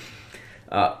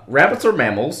 Rabbits are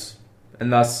mammals,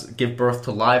 and thus give birth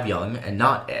to live young and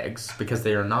not eggs, because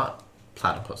they are not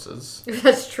platypuses.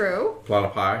 That's true.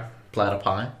 Platypi.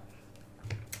 Platypi.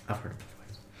 I've heard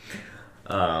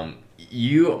of it.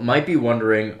 You might be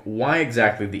wondering why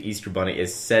exactly the Easter Bunny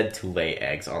is said to lay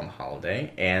eggs on the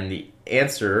holiday, and the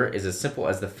answer is as simple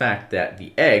as the fact that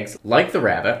the eggs, like the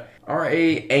rabbit, are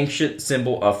an ancient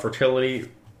symbol of fertility,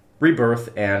 rebirth,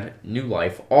 and new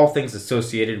life, all things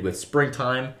associated with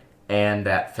springtime and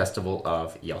that festival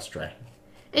of Yelstray.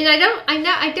 And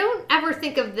I don't ever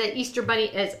think of the Easter Bunny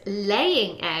as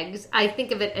laying eggs. I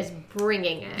think of it as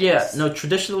bringing eggs. Yeah, no,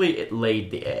 traditionally it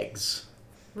laid the eggs.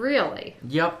 Really?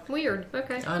 Yep. Weird.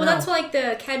 Okay. I Well, know. that's like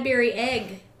the Cadbury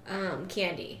egg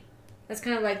candy. That's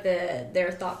kind of like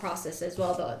their thought process as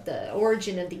well. The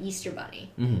origin of the Easter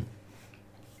Bunny. Mhm.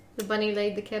 The bunny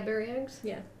laid the Cadbury eggs?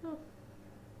 Yeah.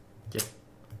 Yeah.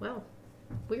 Well,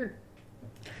 weird.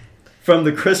 From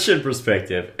the Christian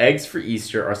perspective, eggs for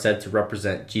Easter are said to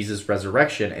represent Jesus'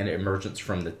 resurrection and emergence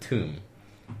from the tomb.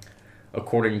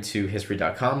 According to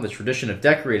History.com, the tradition of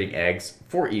decorating eggs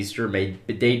for Easter may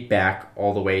date back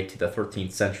all the way to the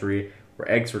 13th century,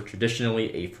 where eggs were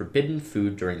traditionally a forbidden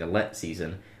food during the Lent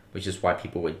season, which is why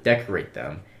people would decorate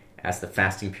them as the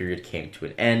fasting period came to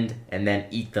an end, and then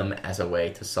eat them as a way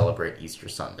to celebrate Easter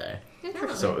Sunday.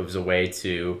 Interesting. So it was a way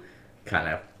to kind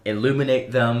of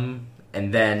illuminate them,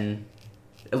 and then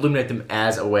illuminate them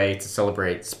as a way to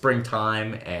celebrate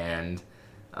springtime and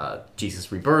Jesus'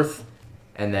 rebirth,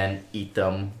 and then eat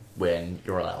them when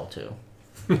you're allowed to.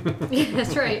 Yeah,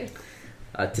 that's right.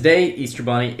 Today, Easter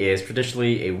Bunny is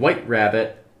traditionally a white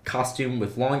rabbit costume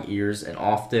with long ears and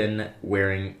often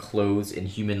wearing clothes in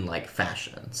human-like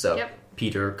fashion. So Yep.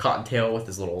 Peter Cottontail with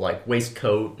his little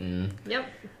waistcoat, and Yep.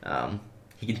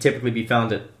 he can typically be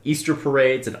found at Easter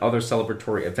parades and other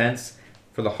celebratory events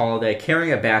for the holiday,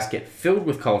 carrying a basket filled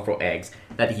with colorful eggs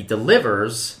that he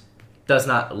delivers, does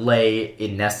not lay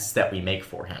in nests that we make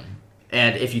for him.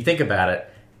 And if you think about it,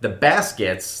 the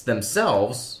baskets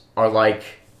themselves are like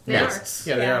They are. nests.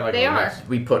 Yeah, they are like They little are. nests.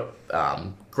 We put grass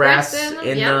Grass in them,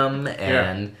 in yeah. them,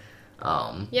 and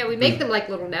Yeah, we make them like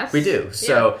little nests. we do.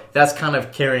 So that's kind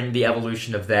of carrying the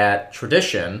evolution of that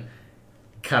tradition,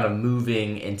 kind of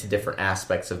moving into different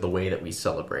aspects of the way that we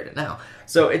celebrate it now.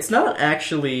 So it's not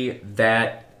actually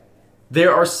that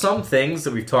there are some things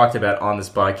that we've talked about on this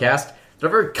podcast that are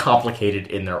very complicated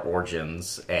in their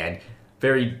origins and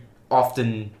very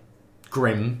often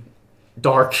grim,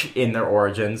 dark in their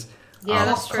origins. Yeah,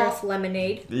 that's true. Cough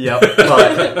lemonade. Yep,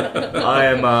 but I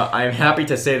am happy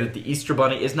to say that the Easter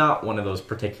Bunny is not one of those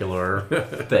particular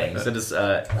things. It is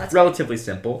relatively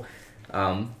simple,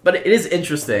 but it is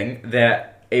interesting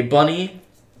that a bunny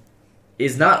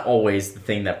is not always the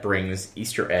thing that brings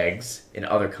Easter eggs in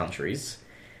other countries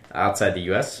outside the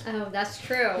U.S. Oh, that's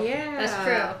true. Yeah.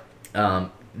 That's true.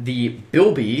 The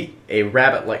bilby, a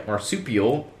rabbit-like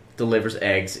marsupial, delivers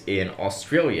eggs in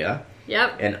Australia.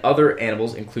 Yep. And other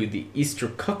animals include the Easter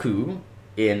cuckoo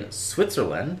in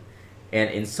Switzerland, and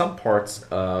in some parts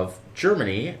of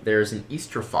Germany, there's an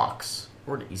Easter fox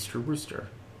or an Easter rooster.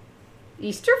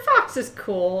 Easter fox is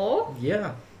cool.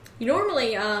 Yeah, You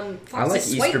normally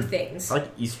foxes swipe Easter things. I like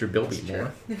Easter bilby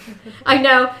more. I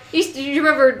know. Do you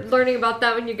remember learning about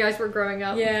that when you guys were growing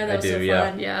up? Yeah, that I was do, so yeah.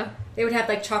 fun. Yeah. They would have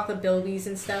like chocolate bilbies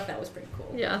and stuff. That was pretty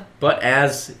cool. Yeah. But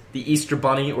as the Easter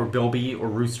Bunny or Bilby or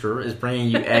Rooster is bringing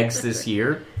you eggs this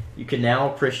year, you can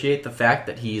now appreciate the fact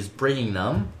that he is bringing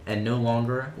them and no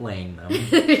longer laying them.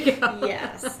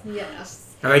 Yes.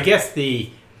 And I guess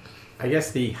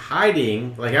the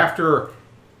hiding, like after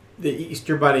the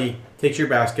Easter Bunny takes your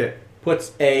basket,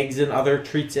 puts eggs and other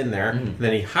treats in there, and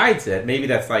then he hides it. Maybe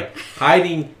that's like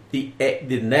hiding the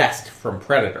nest from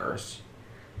predators.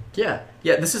 Yeah.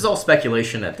 This is all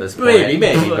speculation at this point. Maybe.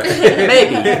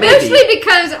 maybe. Mostly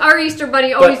because our Easter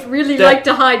Bunny always really liked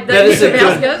to hide the That is Easter a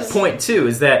good baskets. point too.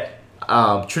 Is that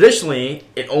traditionally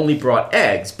it only brought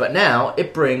eggs, but now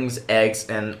it brings eggs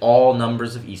and all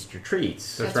numbers of Easter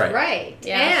treats. That's That's right. right.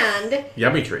 Yes. And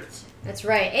Yummy treats. that's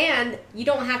right. And you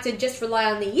don't have to just rely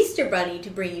on the Easter Bunny to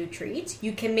bring you treats.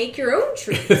 You can make your own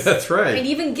treats. That's right. And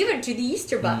even give it to the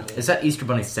Easter Bunny. Is that Easter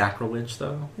Bunny sacrilege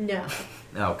though? No.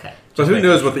 Okay. But who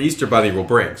knows what the Easter Bunny will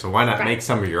bring? So why not Right. make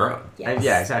some of your own? Yes.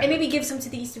 Yeah, exactly. And maybe give some to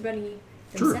the Easter Bunny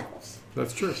True. themselves.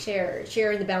 That's true.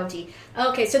 Share in the bounty.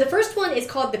 Okay, so the first one is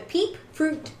called the Peep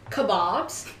Fruit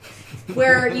Kebabs,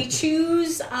 where you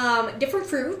choose different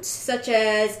fruits such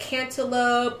as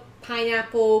cantaloupe,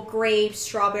 pineapple, grapes,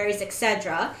 strawberries,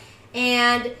 etc.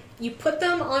 And you put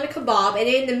them on a kebab, and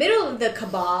in the middle of the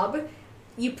kebab,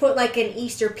 you put like an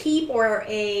Easter peep or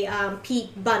a peep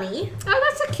bunny. Oh,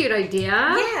 that's a cute idea.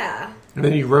 Yeah. And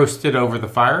then you roast it over the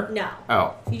fire? No.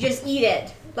 Oh. You just eat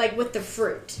it, like with the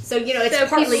fruit. So, it's So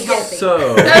partly people get- healthy. So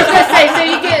I was gonna say, so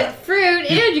you get fruit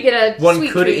and you get a one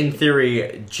sweet could, treat. in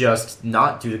theory, just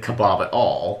not do the kebab at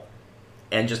all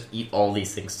and just eat all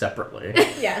these things separately.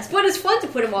 Yes, but it's fun to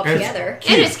put them all And it's together.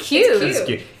 And it's cute. It's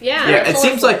cute. Yeah. Yeah, it colorful.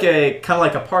 seems like a kind of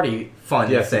like a party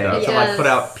fun Yes, it thing does. to like Yes, put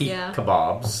out peep yeah.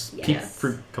 kebabs, peep Yes.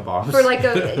 fruit kebabs. For like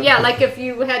like if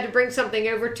you had to bring something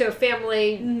over to a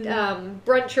family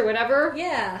brunch or whatever,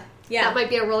 Yeah. that might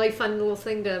be a really fun little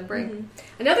thing to bring.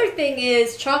 Another thing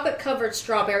is chocolate covered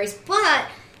strawberries, but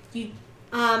you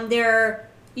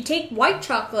you take white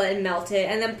chocolate and melt it,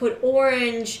 and then put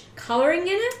orange coloring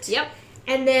in it. Yep.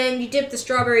 And then you dip the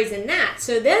strawberries in that,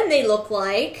 so then they look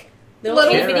like little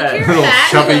Little itty bitty carrots.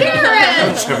 carrots. Little chubby,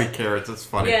 Carrots. chubby carrots. That's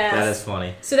funny. Yes. That is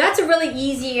funny. So that's a really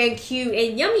easy and cute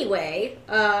and yummy way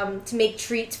to make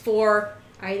treats for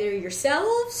either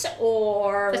yourselves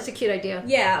or That's a cute idea.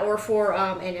 or for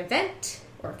an event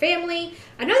or family.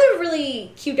 Another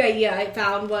really cute idea I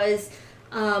found was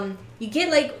you get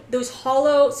like those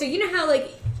hollow. So you know how like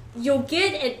you'll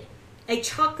get a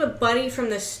chocolate bunny from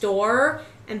the store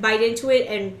and bite into it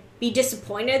and be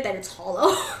disappointed that it's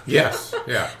hollow. Yes.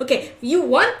 Yeah. Okay, you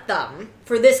want them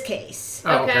for this case.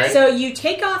 Oh, Okay. So you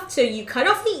cut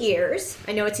off the ears.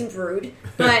 I know it seems rude,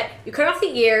 but you cut off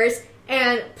the ears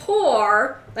and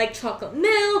pour like chocolate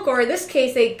milk, or in this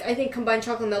case, I think combine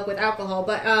chocolate milk with alcohol.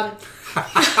 But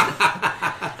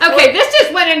Okay, this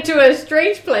just went into a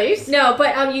strange place. no,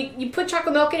 but you put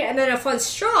chocolate milk in it and then a fun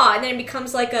straw, and then it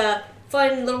becomes like a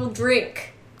fun little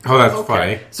drink. Oh, that's Okay.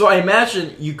 funny. So I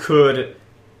imagine you could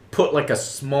put like a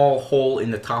small hole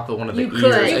in the top of one of the You ears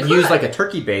could. You and could. use like a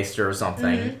turkey baster or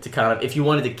something to kind of, if you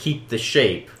wanted to keep the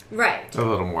shape Right. It's a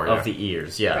little more. of Yeah. the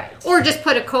ears. Yeah. Right. Or just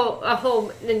put a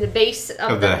hole in the base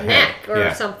of Of the the head, neck or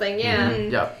yeah. something. Yeah.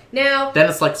 Yeah. Now, Then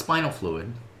it's like spinal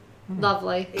fluid.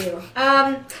 Lovely. ew.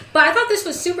 But I thought this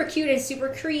was super cute and super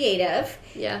creative.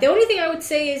 Yeah. The only thing I would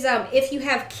say is if you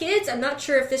have kids, I'm not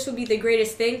sure if this would be the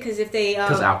greatest thing because if they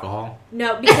Because alcohol.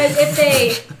 no, because if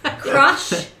they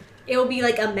crush, it will be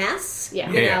like a mess. Yeah.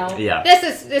 You Yeah. know? Yeah.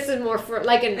 This is more for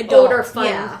like an Adult, older fun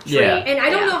yeah. treat. Yeah. And I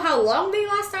don't Yeah. know how long they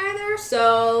last either,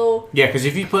 so Yeah, because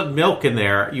if you put milk in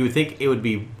there, you would think it would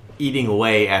be eating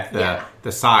away at Yeah.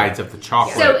 the sides of the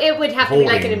chocolate. So it would have to be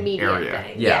like an holding immediate area.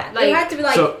 thing. Yeah. Like, it had to be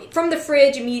like so- from the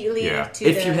fridge immediately Yeah. to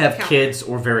If the you have counter. kids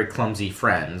or very clumsy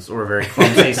friends or a very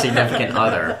clumsy significant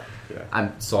other, Yeah.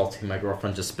 I'm salty. My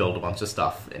girlfriend just spilled a bunch of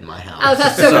stuff in my house. Oh,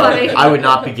 that's so funny. I would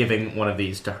not be giving one of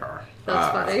these to her.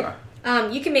 That's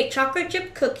funny. You can make chocolate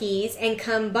chip cookies and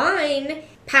combine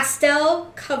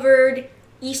pastel covered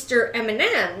Easter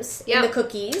M&Ms in Yep. the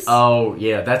cookies. Oh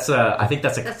yeah, I think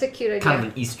that's That's a cute idea. kind of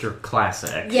an Easter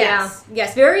classic. Yes,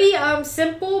 yes, very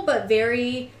simple but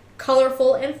very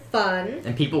colorful and fun.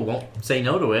 And people won't say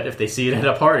no to it if they see it at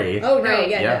a party. Oh no, Right.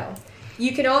 yeah, Yeah. no.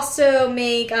 You can also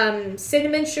make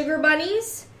cinnamon sugar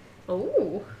bunnies,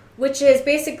 Ooh. which is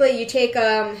basically you take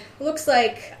looks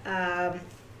like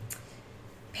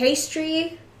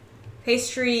pastry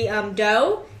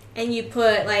dough, and you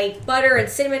put like butter and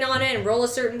cinnamon on it and roll a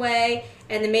certain way,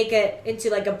 and then make it into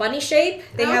like a bunny shape.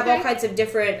 They have all Okay. kinds of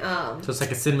different So it's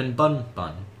like a cinnamon bun.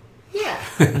 yeah.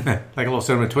 Like a little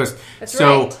cinnamon twist. That's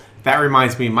so right. that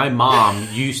reminds me, my mom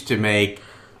used to make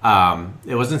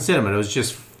It wasn't cinnamon. It was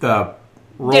just the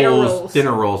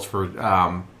dinner rolls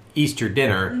for Easter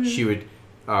dinner. Mm-hmm. She would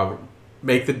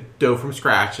make the dough from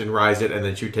scratch and rise it, and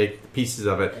then she would take pieces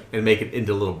of it and make it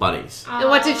into little bunnies. And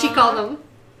what did she call them?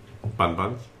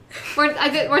 Buns.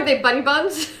 Weren't they bunny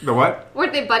buns? The what?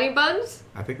 Weren't they bunny buns?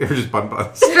 I think they were just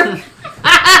buns. They're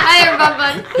bun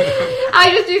buns.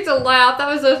 I just used to laugh. That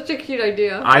was such a cute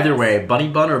idea. Either way, bunny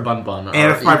bun or bun bun.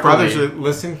 And if my equally- brothers are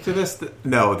listening to this,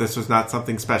 no, this was not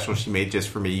something special she made just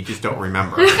for me. You just don't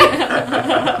remember.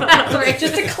 That's right,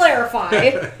 just to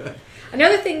clarify.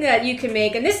 Another thing that you can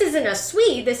make, and this isn't a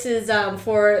sweet, this is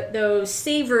for those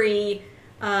savory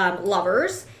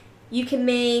lovers. You can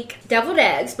make deviled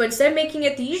eggs, but instead of making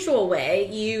it the usual way,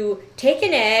 you take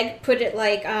an egg, put it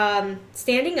like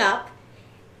standing up,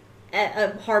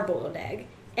 a hard-boiled egg,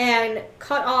 and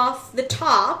cut off the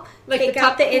top, Like take the out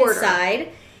top the quarter. inside,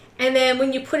 and then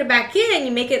when you put it back in,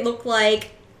 you make it look like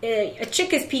a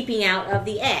chick is peeping out of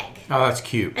the egg. Oh, that's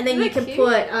cute. And then you Isn't can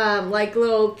that put like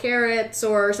little carrots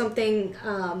or something,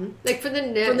 Like for the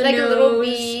For the like a little nose.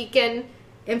 beak and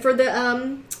and for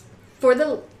the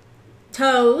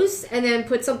toes, and then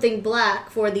put something black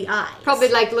for the eyes. probably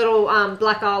like little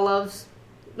black olives,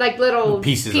 like little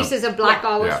Pieces of black Yeah.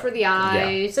 olives Yeah. for the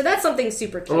eyes. So that's something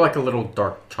super cute. Or like a little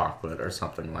dark chocolate or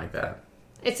something like that.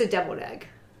 It's a deviled egg.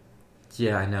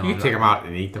 Yeah, I know. You can take them out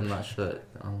and eat I'm them. not sure that.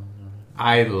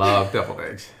 I love deviled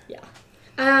eggs. Yeah.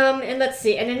 And let's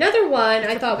see. And another one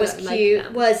I thought was Like cute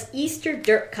them. was Easter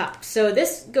dirt cup. So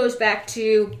this goes back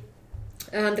to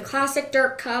the classic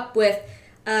dirt cup with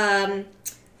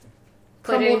crumbled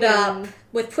Pudding up and-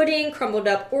 with pudding, crumbled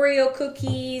up Oreo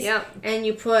cookies, Yep. and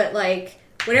you put like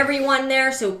whatever you want in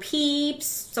there. So Peeps,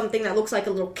 something that looks like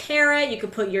a little carrot. You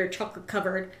could put your chocolate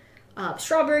covered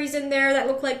strawberries in there that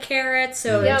look like carrots.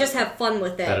 So Yep. you just have fun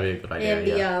with it. That'd be a good idea, And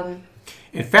the yeah.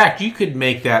 In fact, you could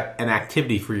make that an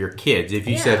activity for your kids. If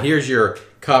you said, Yeah. here's your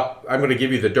cup, I'm going to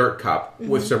give you the dirt cup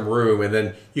with some room, and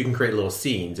then you can create little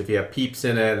scenes. If you have Peeps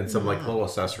in it and some like little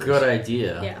accessories. Good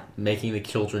idea. Yeah. Making the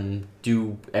children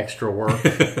do extra work,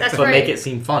 That's but right. make it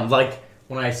seem fun. Like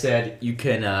when I said you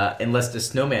can enlist a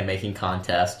snowman making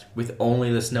contest with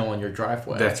only the snow on your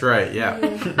driveway. That's right, yeah.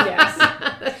 yes.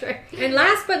 That's right. And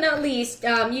last but not least,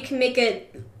 you can make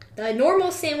a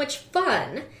normal sandwich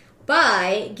fun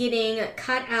by getting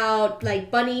cut out like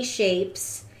bunny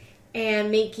shapes and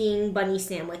making bunny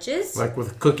sandwiches. Like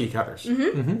with cookie cutters.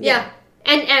 Yeah.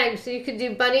 And eggs. So you could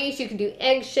do bunnies. You could do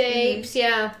egg shapes.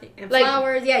 Yeah. And Like-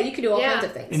 flowers. Yeah, you can do all Yeah. kinds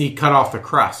of things. And you cut off the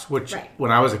crust, which Right.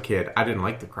 when I was a kid, I didn't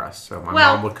like the crust, so my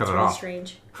Well, mom would cut it Really off.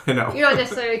 strange. I know. You're not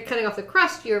necessarily cutting off the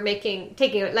crust. You're taking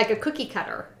it like a cookie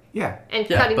cutter Yeah. and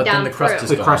Yeah, cutting but then down the crust through. is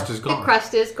The gone. crust is The gone.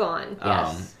 crust is gone.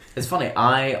 Yes. It's funny.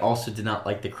 I also did not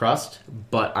like the crust,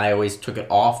 but I always took it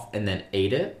off and then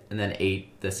ate it, and then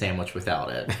ate the sandwich without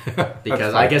it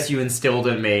because I fine. guess you instilled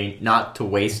in me not to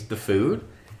waste the food.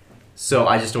 So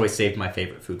I just always saved my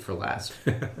favorite food for last.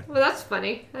 Well, that's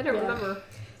funny. I don't remember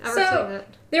ever So- saying that.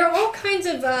 There are all kinds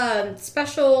of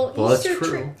special Well, that's Easter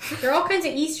true. treats. There are all kinds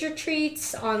of Easter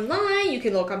treats online. You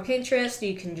can look on Pinterest.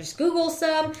 You can just Google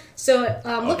some. So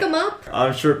look them up.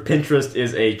 I'm sure Pinterest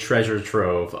is a treasure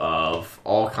trove of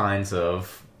all kinds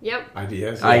of Yep.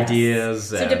 Ideas. ideas.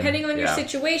 So and- depending on your yeah.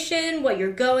 situation, what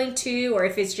you're going to, or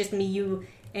if it's just you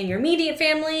and your immediate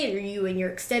family, or you and your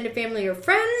extended family or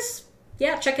friends,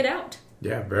 yeah, check it out.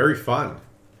 Yeah, very fun.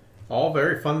 All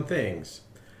very fun things.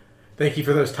 Thank you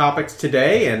for those topics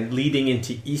today and leading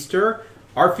into Easter.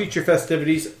 Our future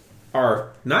festivities are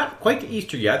not quite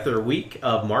Easter yet. They're a week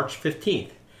of March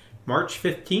 15th. March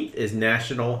 15th is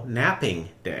National Napping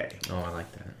Day. Oh, I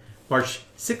like that. March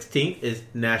 16th is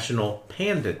National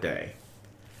Panda Day.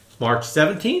 March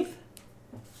 17th,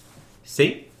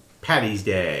 St. Patty's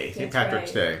Day, St. That's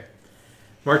Patrick's right. Day.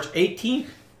 March 18th,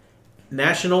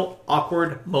 National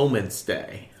Awkward Moments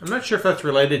Day. I'm not sure if that's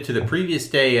related to the previous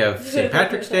day of St.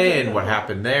 Patrick's Day and what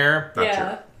happened there. Not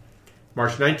sure.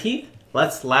 March 19th,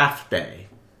 Let's Laugh Day.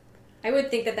 I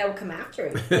would think that would come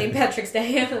after St. Patrick's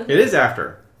Day. It is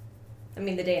after. I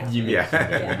mean, the day after. You mean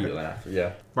Yeah. immediately after,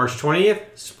 yeah. March 20th,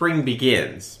 Spring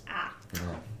Begins. Ah.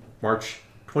 March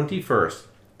 21st,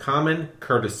 Common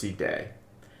Courtesy Day.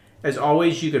 As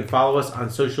always, you can follow us on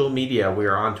social media. We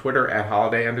are on Twitter at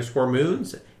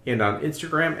holiday_moons and on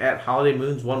Instagram at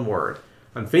holidaymoons, one word.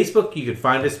 On Facebook, you can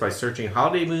find us by searching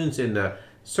Holiday Moons in the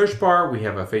search bar. We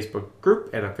have a Facebook group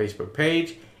and a Facebook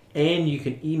page. And you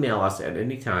can email us at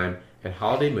any time at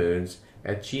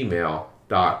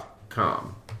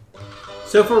holidaymoons@gmail.com.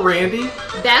 So for Randy,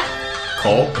 Beth.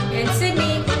 Cole? And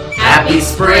Sydney. Happy Happy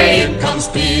spring! Here comes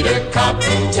Peter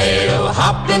Cottontail,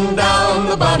 hopping down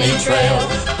the bunny trail.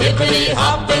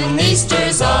 Hippity-hoppin',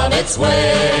 Easter's on its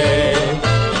way.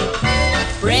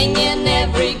 Bring in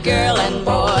every girl and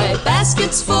boy,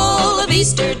 baskets full of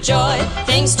Easter joy,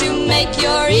 things to make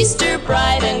your Easter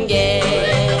bright and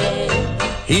gay.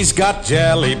 He's got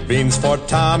jelly beans for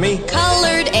Tommy,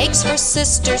 Colored eggs for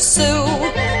Sister Sue,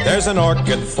 there's an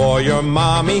orchid for your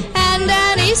mommy, and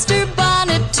an Easter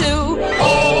bonnet too.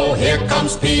 Oh, here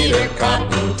comes Peter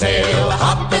Cottontail,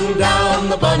 hopping down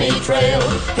the bunny trail.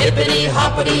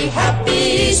 Hippity-hoppity, happy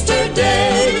Easter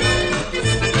day.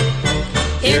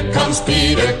 Here comes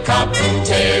Peter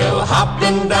Cottontail,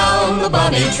 hopping down the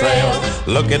bunny trail.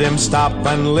 look at him stop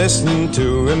and listen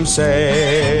to him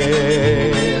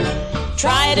say.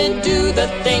 Try to do the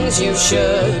things you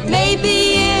should.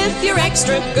 Maybe if you're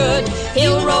extra good,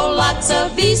 he'll roll lots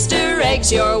of Easter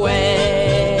eggs your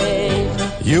way.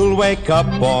 You'll wake up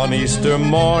on Easter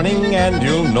morning and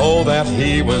you'll know that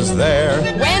he was there.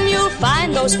 When you'll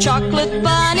find those chocolate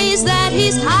bunnies that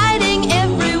he's hiding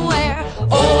everywhere.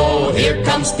 Oh, here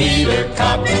comes Peter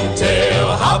Cottontail,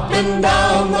 hopping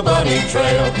down the bunny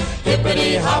trail.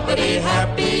 Hippity-hoppity,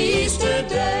 happy